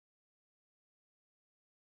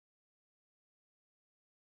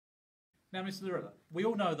Now, Miss Laurila, we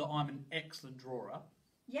all know that I'm an excellent drawer.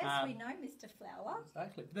 Yes, we know, Mr. Flower.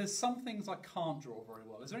 Exactly. There's some things I can't draw very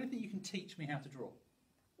well. Is there anything you can teach me how to draw?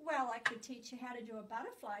 Well, I could teach you how to do a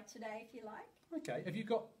butterfly today if you like. Okay. Have you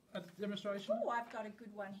got a demonstration? Oh, I've got a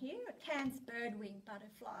good one here. A Cairns Birdwing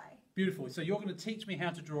butterfly. Beautiful. So you're going to teach me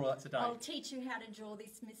how to draw that today? I'll teach you how to draw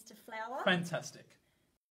this, Mr. Flower. Fantastic.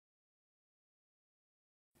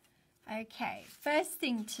 Okay, first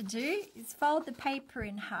thing to do is fold the paper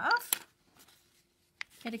in half.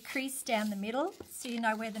 Get a crease down the middle so you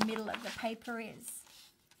know where the middle of the paper is.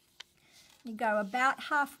 You go about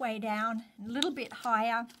halfway down, a little bit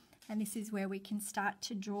higher, and this is where we can start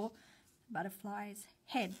to draw the butterfly's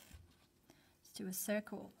head. Let's do a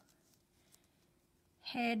circle.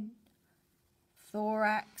 Head,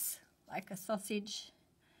 thorax, like a sausage,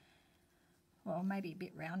 well, maybe a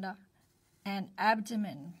bit rounder, and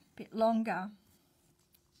abdomen, a bit longer.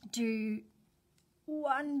 Do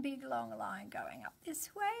one big long line going up this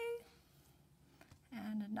way,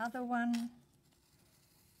 and another one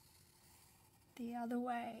the other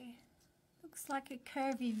way. Looks like a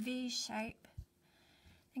curvy V shape.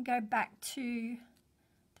 And go back to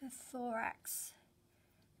the thorax.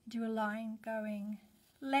 Do a line going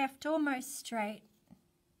left, almost straight,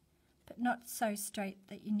 but not so straight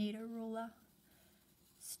that you need a ruler.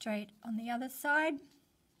 Straight on the other side.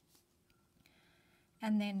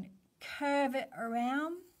 And then curve it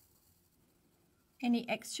around. Any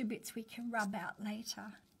extra bits we can rub out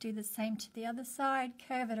later. Do the same to the other side,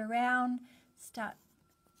 curve it around, start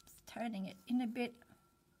turning it in a bit.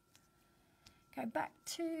 Go back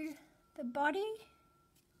to the body,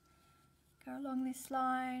 go along this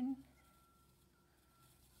line,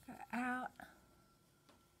 go out,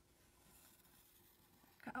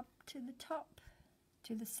 go up to the top,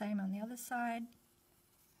 do the same on the other side.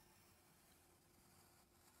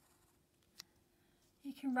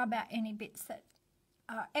 You can rub out any bits that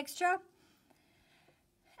are extra.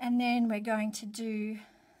 And then we're going to do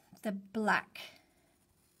the black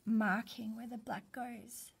marking where the black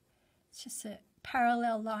goes. It's just a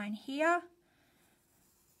parallel line here.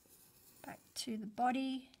 Back to the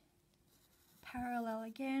body. Parallel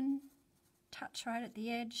again. Touch right at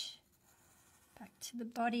the edge. Back to the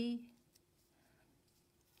body.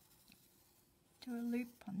 Do a loop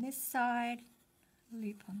on this side.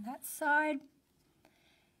 Loop on that side.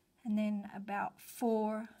 And then about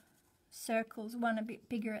 4 circles, one a bit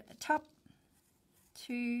bigger at the top,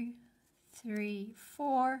 2, 3,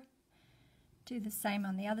 4. Do the same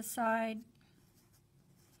on the other side.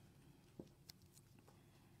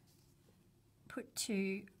 Put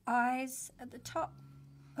 2 eyes at the top.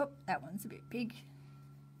 Oh, that one's a bit big.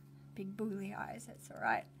 Big boogly eyes, that's all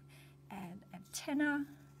right. And antenna.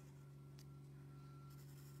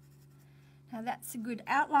 Now that's a good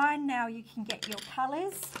outline. Now you can get your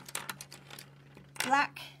colours.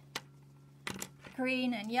 Black,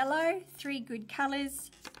 green and yellow, 3 good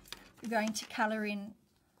colours. We're going to colour in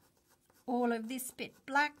all of this bit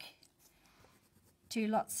black. Do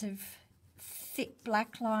lots of thick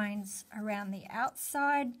black lines around the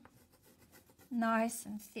outside. Nice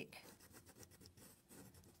and thick.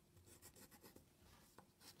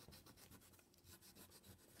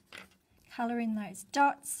 Colour in those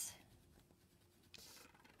dots.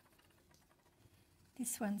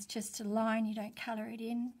 This one's just a line, you don't colour it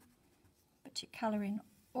in, but you colour in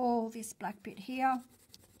all this black bit here.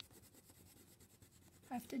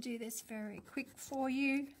 I have to do this very quick for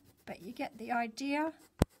you, but you get the idea.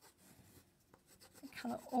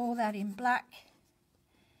 Colour all that in black.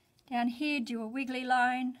 Down here, do a wiggly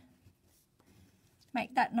line.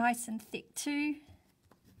 Make that nice and thick too.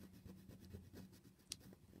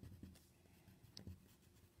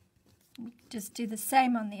 Just do the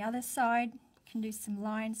same on the other side. Can do some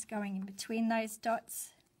lines going in between those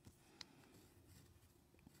dots.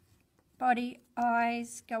 Body,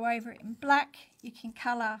 eyes, go over it in black. You can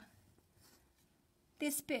colour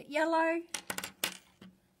this bit yellow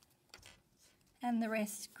and the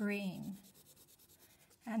rest green.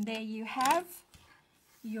 And there you have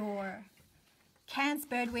your Cairns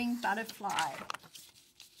Birdwing butterfly.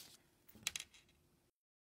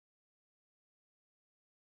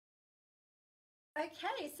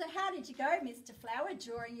 Okay, so how did you go, Mr. Flower,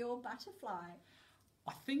 drawing your butterfly?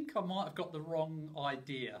 I think I might have got the wrong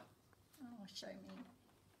idea. Oh, show me.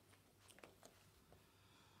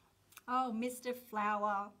 Oh, Mr.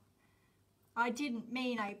 Flower, I didn't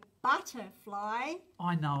mean a butterfly.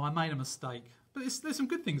 I know, I made a mistake. But there's some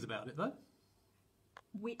good things about it, though.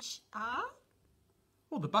 Which are?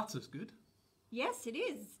 Well, the butter's good. Yes, it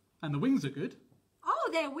is. And the wings are good. Oh,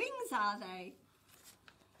 they're wings, are they?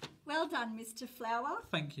 Well done, Mr. Flower.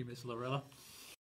 Thank you, Miss Laurila.